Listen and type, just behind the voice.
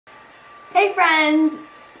Hey friends!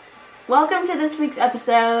 Welcome to this week's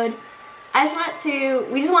episode.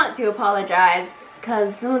 We just want to apologize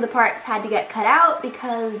because some of the parts had to get cut out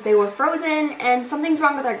because they were frozen and something's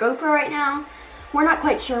wrong with our GoPro right now. We're not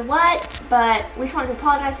quite sure what, but we just wanted to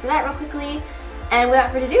apologize for that real quickly. And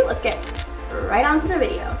without further ado, let's get right on to the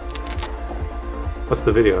video. What's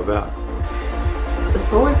the video about? The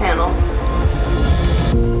solar panels.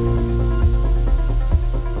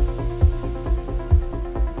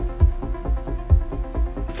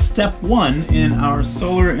 Step one in our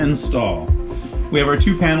solar install. We have our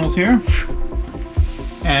two panels here,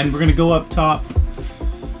 and we're going to go up top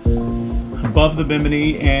above the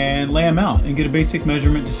bimini and lay them out and get a basic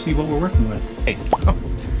measurement to see what we're working with. Hey,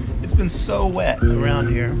 it's been so wet around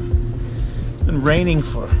here. It's been raining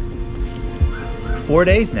for 4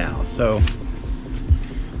 days now, so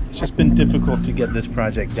it's just been difficult to get this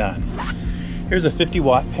project done. Here's a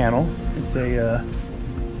 50-watt panel. It's a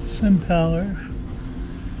Sunpower.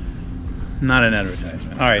 Not an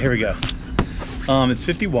advertisement. All right, here we go. It's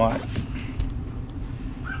 50 watts,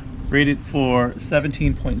 rated for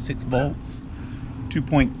 17.6 volts,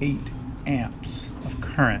 2.8 amps of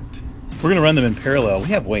current. We're gonna run them in parallel. We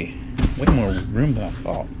have way more room than I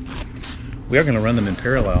thought. We are gonna run them in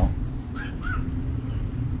parallel.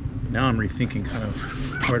 Now I'm rethinking kind of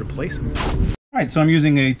where to place them. All right, so I'm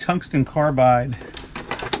using a tungsten carbide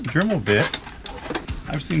Dremel bit.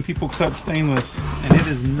 I've seen people cut stainless, and it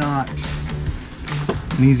is not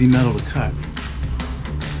an easy metal to cut.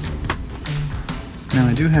 Now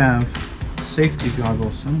I do have safety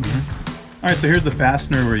goggles somewhere. All right, so here's the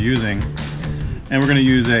fastener we're using, and we're going to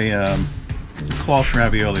use a cloth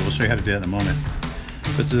ravioli. We'll show you how to do that in a moment.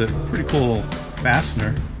 But it's a pretty cool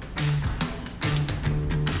fastener.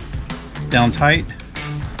 It's down tight,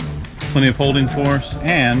 plenty of holding force,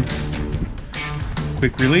 and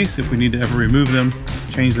quick release if we need to ever remove them,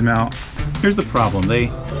 change them out. Here's the problem.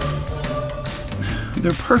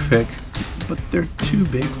 They're perfect, but they're too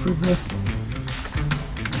big for the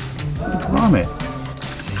grommet.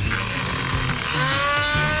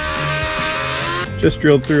 Just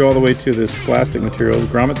drilled through all the way to this plastic material. The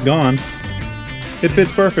grommet's gone. It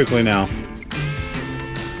fits perfectly now.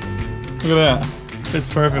 Look at that. Fits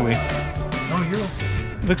perfectly.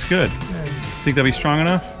 Oh, looks good. yeah. Think that'll be strong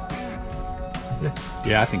enough? Yeah.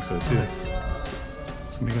 Yeah, I think so too.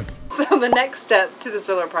 It's gonna be good. So the next step to the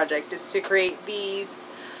solar project is to create these,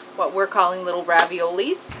 what we're calling little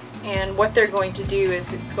raviolis. And what they're going to do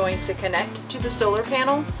is it's going to connect to the solar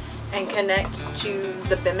panel and connect to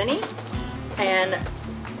the bimini and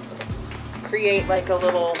create like a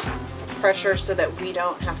little pressure so that we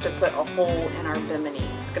don't have to put a hole in our bimini.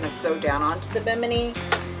 It's going to sew down onto the bimini,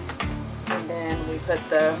 and then we put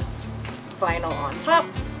the vinyl on top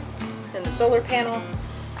and the solar panel,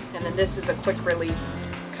 and then this is a quick release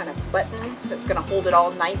kind of button that's going to hold it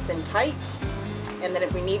all nice and tight, and then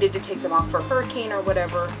if we needed to take them off for a hurricane or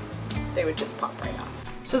whatever, they would just pop right off.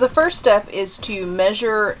 So the first step is to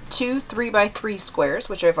measure two 3x3 squares,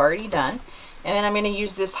 which I've already done, and then I'm going to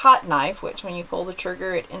use this hot knife, which when you pull the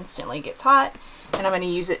trigger it instantly gets hot, and I'm going to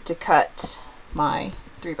use it to cut my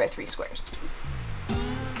 3x3 squares.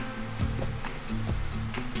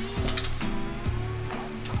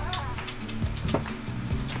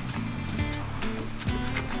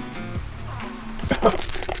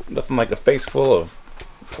 Nothing like a face full of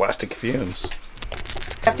plastic fumes.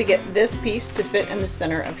 I have to get this piece to fit in the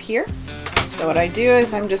center of here. So what I do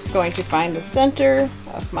is I'm just going to find the center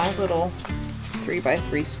of my little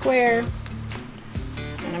 3x3 square, and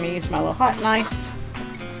I'm going to use my little hot knife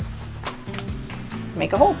to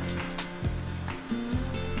make a hole.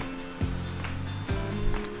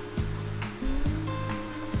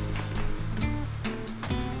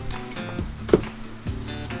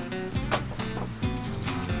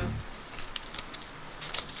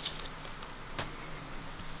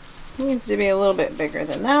 It needs to be a little bit bigger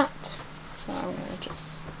than that, so I'm going to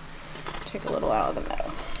just take a little out of the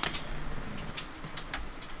middle.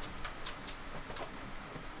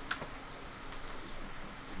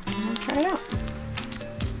 And try it out.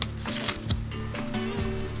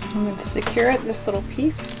 I'm going to secure it. This little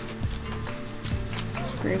piece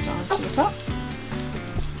screws onto the top.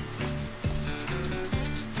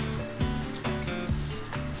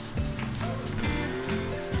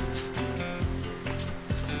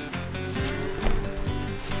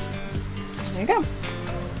 There you go.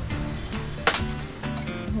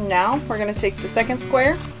 Now we're going to take the second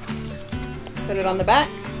square, put it on the back,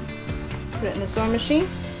 put it in the sewing machine,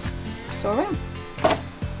 sew around.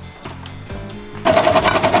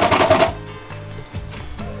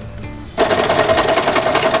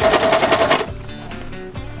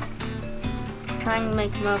 Trying to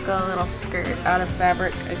make Mocha a little skirt out of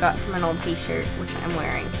fabric I got from an old t-shirt, which I'm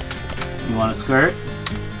wearing. You want a skirt?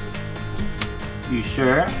 You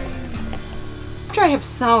sure? After I have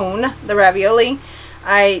sewn the ravioli,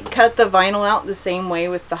 I cut the vinyl out the same way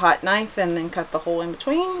with the hot knife and then cut the hole in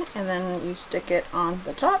between, and then you stick it on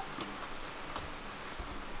the top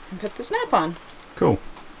and put the snap on. Cool.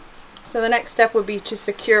 So the next step would be to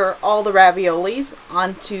secure all the raviolis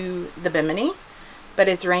onto the bimini, but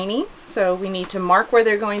it's rainy, so we need to mark where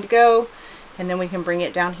they're going to go, and then we can bring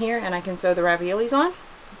it down here and I can sew the raviolis on.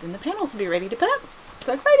 Then the panels will be ready to put up.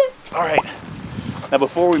 So excited. All right. Now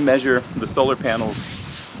before we measure the solar panels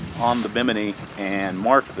on the bimini and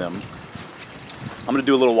mark them, I'm going to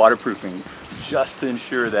do a little waterproofing just to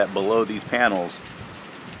ensure that below these panels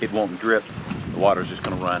it won't drip. The water's just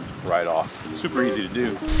going to run right off. Super easy to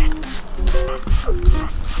do.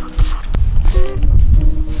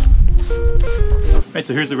 Alright,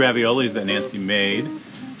 so here's the raviolis that Nancy made,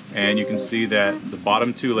 and you can see that the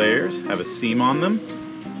bottom two layers have a seam on them,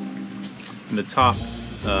 and the top,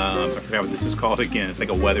 I forgot what this is called again, it's like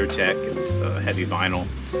a WeatherTech, it's heavy vinyl.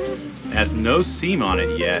 It has no seam on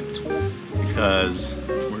it yet because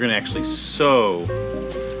we're going to actually sew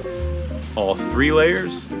all three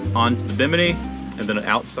layers onto the bimini and then an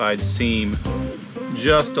outside seam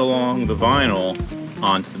just along the vinyl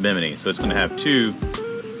onto the bimini. So it's going to have two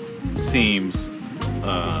seams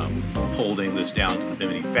holding this down to the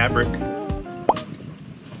bimini fabric.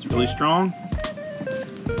 It's really strong.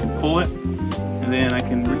 Pull it, and then I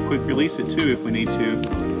can quick release it too if we need to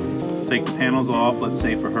take the panels off, let's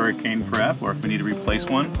say for hurricane prep, or if we need to replace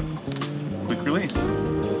one. Quick release.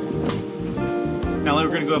 Now we're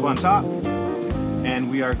going to go up on top,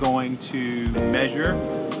 and we are going to measure.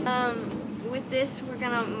 With this, we're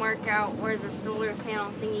gonna mark out where the solar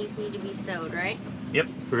panel thingies need to be sewed, right? Yep,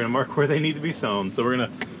 we're going to mark where they need to be sewn. So we're going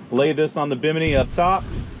to lay this on the bimini up top,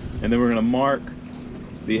 and then we're going to mark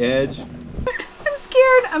the edge. I'm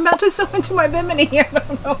scared. I'm about to sew into my bimini. I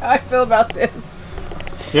don't know how I feel about this.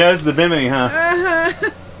 Yeah, this is the bimini, huh? Uh-huh.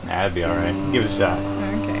 Nah, that'd be all right. Give it a shot.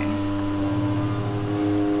 Okay.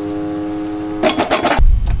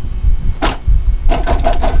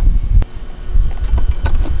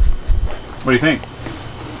 What do you think?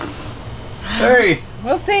 Hey!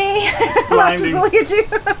 We'll see. I'll just look at you.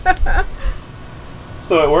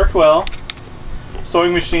 So it worked well.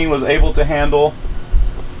 Sewing machine was able to handle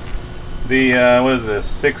the, what is this,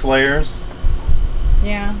 6 layers?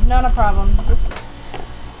 Yeah, not a problem.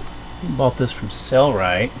 Bought this from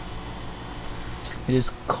Sailboat. It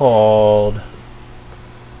is called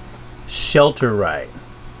Shelter Right.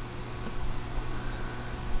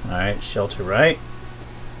 Alright, Shelter Right.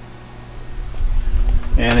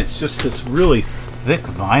 And it's just this really thick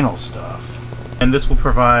vinyl stuff. And this will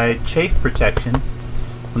provide chafe protection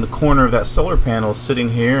when the corner of that solar panel is sitting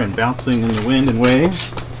here and bouncing in the wind and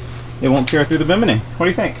waves. It won't tear through the bimini. What do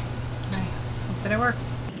you think? I hope that it works.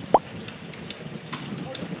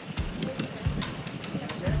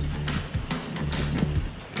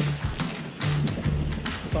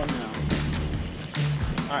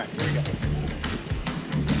 Alright, here we go.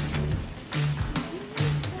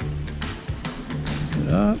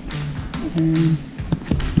 Up and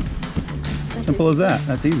simple as that.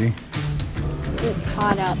 That's easy. It's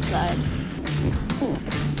hot outside.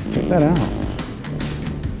 Check that out.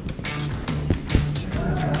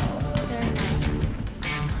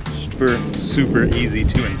 Very nice. Super easy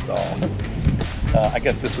to install. I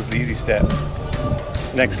guess this was the easy step.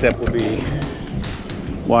 Next step will be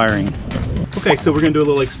wiring. Okay, so we're gonna do a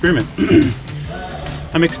little experiment.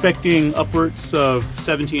 I'm expecting upwards of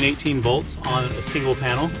 17, 18 volts on a single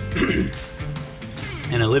panel.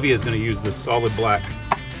 And Olivia is going to use this solid black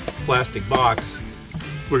plastic box.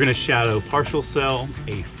 We're going to shadow partial cell,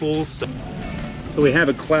 a full cell. So we have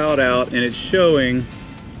a cloud out and it's showing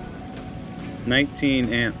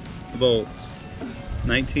 19 amp volts,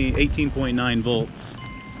 18.9 volts.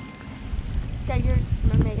 Dad, you're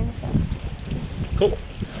making it. Cool.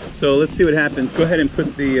 So let's see what happens. Go ahead and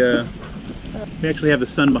put the, we actually have the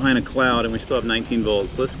sun behind a cloud and we still have 19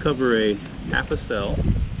 volts. So let's cover a half a cell.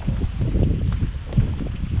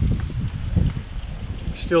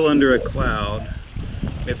 Still under a cloud.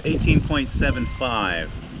 We have 18.75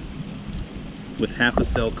 with half a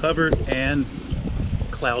cell covered and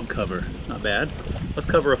cloud cover. Not bad. Let's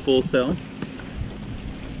cover a full cell.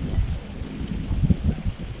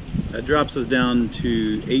 That drops us down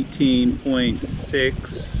to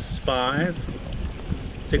 18.65,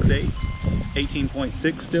 68,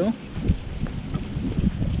 18.6 still.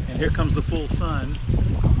 And here comes the full sun.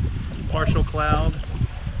 Partial cloud,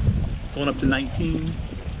 going up to 19.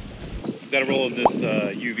 Got a roll of this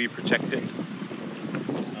UV protectant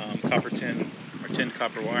copper tin or tinned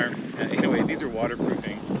copper wire. Anyway, these are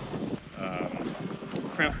waterproofing.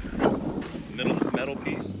 Crimp metal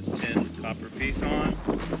piece, this tin copper piece on.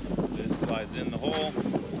 It slides in the hole.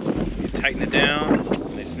 You tighten it down,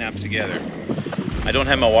 and they snap together. I don't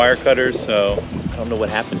have my wire cutters, so I don't know what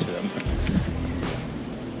happened to them.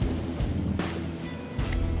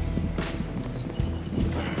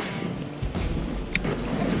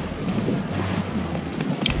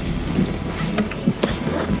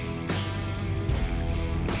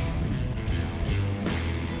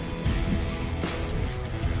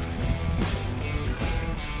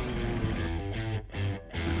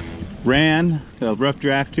 Ran, got a rough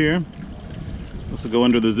draft here. This will go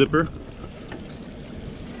under the zipper.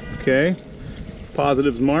 Okay,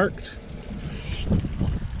 positives marked.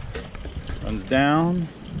 Runs down.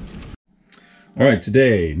 All right,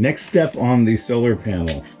 today, next step on the solar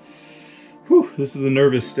panel. Whew, this is the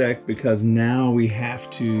nervous step because now we have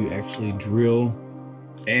to actually drill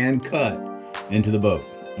and cut into the boat,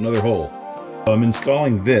 another hole. I'm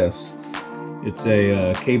installing this. It's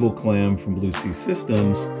a cable clam from Blue Sea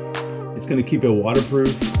Systems. It's going to keep it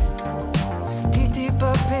waterproof. Deep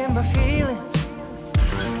up in my feelings.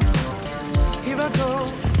 Here I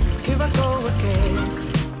go again.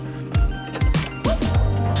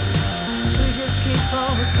 We just keep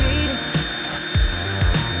on repeating.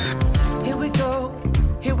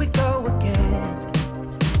 Here we go again.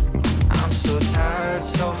 I'm so tired,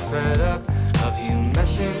 so fed up of you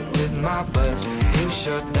messing with my buzz. You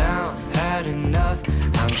shut down, had enough.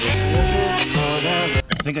 I'm just looking for that.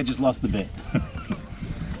 I think I just lost the bit.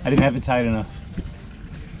 I didn't have it tight enough.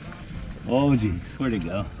 Oh geez, where'd it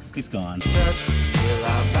go? It's gone.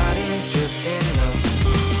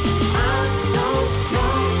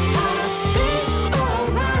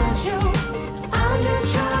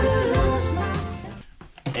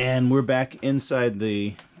 And we're back inside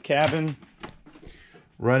the cabin,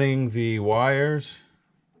 running the wires.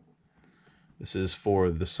 This is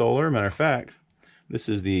for the solar. Matter of fact, this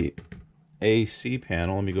is the AC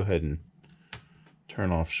panel. Let me go ahead and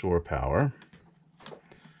turn off shore power.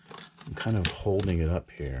 I'm kind of holding it up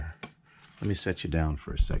here. Let me set you down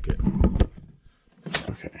for a second.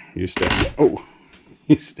 Okay, you stay. Oh,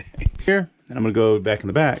 you stay here. And I'm gonna go back in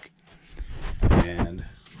the back and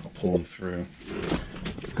I'll pull them through.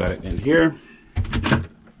 Got it in here.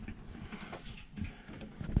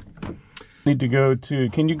 Need to go to,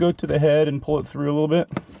 can you go to the head and pull it through a little bit?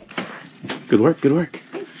 Good work, good work.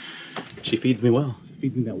 She feeds me well.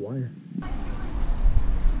 Feeds me that wire.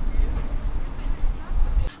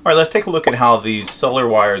 All right, let's take a look at how these solar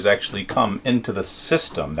wires actually come into the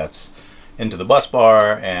system. That's into the bus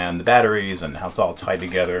bar and the batteries and how it's all tied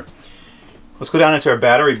together. Let's go down into our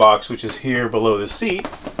battery box, which is here below the seat.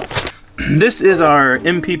 This is our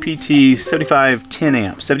MPPT 75 10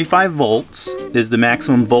 amp. 75 volts is the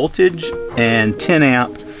maximum voltage and 10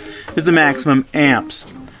 amp is the maximum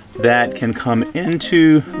amps that can come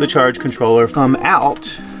into the charge controller, come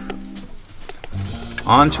out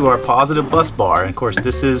onto our positive bus bar. And of course,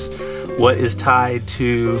 this is what is tied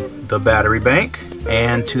to the battery bank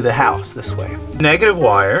and to the house this way. Negative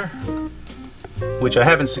wire, which I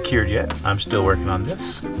haven't secured yet, I'm still working on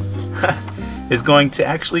this, is going to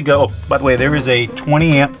actually go, oh, by the way, there is a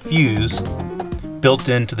 20 amp fuse built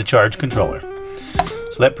into the charge controller.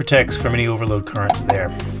 So that protects from any overload currents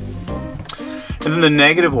there. And then the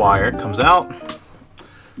negative wire comes out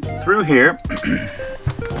through here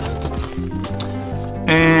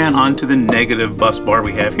and onto the negative bus bar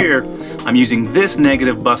we have here. I'm using this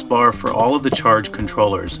negative bus bar for all of the charge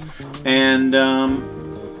controllers. And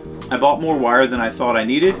I bought more wire than I thought I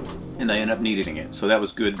needed, and I ended up needing it. So that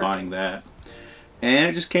was good buying that. And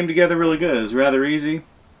it just came together really good. It was rather easy.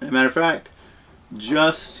 As a matter of fact,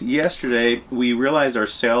 just yesterday we realized our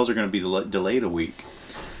sales are going to be delayed a week.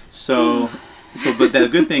 But the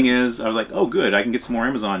good thing is, I was like, oh good, I can get some more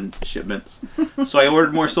Amazon shipments. So I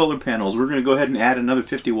ordered more solar panels. We're going to go ahead and add another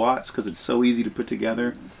 50 watts because it's so easy to put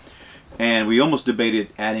together. And we almost debated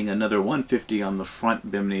adding another 150 on the front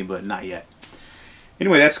bimini, but not yet.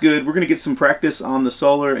 Anyway, that's good. We're going to get some practice on the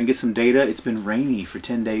solar and get some data. It's been rainy for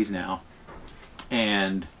 10 days now.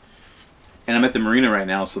 And I'm at the marina right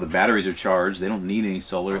now, so the batteries are charged. They don't need any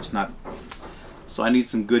solar. It's not. So I need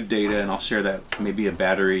some good data, and I'll share that, maybe a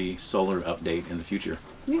battery solar update in the future.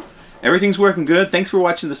 Yeah. Everything's working good. Thanks for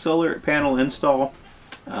watching the solar panel install.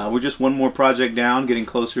 We're just one more project down, getting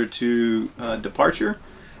closer to departure,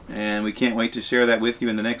 and we can't wait to share that with you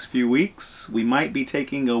in the next few weeks. We might be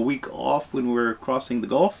taking a week off when we're crossing the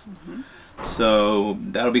Gulf, so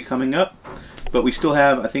that'll be coming up. But we still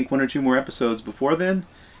have, I think, 1 or 2 more episodes before then.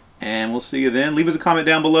 And we'll see you then. Leave us a comment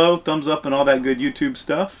down below, thumbs up, and all that good YouTube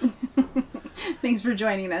stuff. Thanks for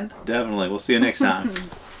joining us. Definitely. We'll see you next time.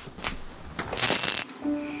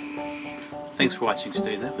 Thanks for watching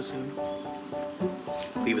today's episode.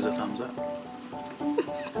 Leave us a thumbs up.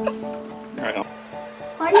 All right.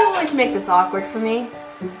 Why do you always make this awkward for me?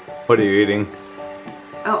 What are you eating?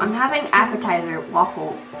 Oh, I'm having appetizer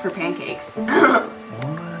waffle for pancakes. Nice.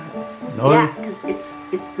 Yeah, because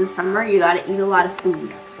it's the summer, you gotta eat a lot of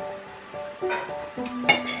food.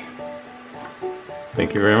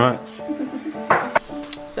 Thank you very much.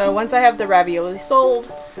 So once I have the ravioli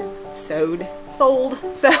sold, I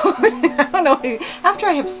don't know, after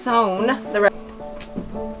I have sewn the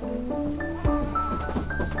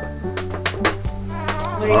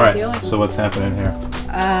What are you doing? So what's happening here?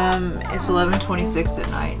 It's 11:26 at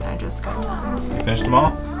night and I just got done. You finished them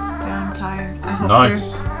all? Yeah, I'm tired. I hope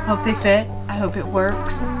Nice. hope they fit. I hope it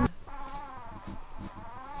works.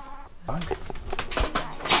 What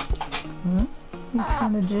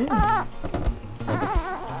kind of do?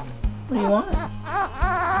 What do you want?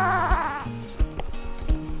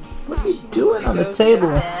 What are you doing on the table?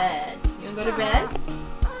 You wanna go to bed?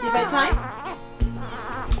 See you bedtime?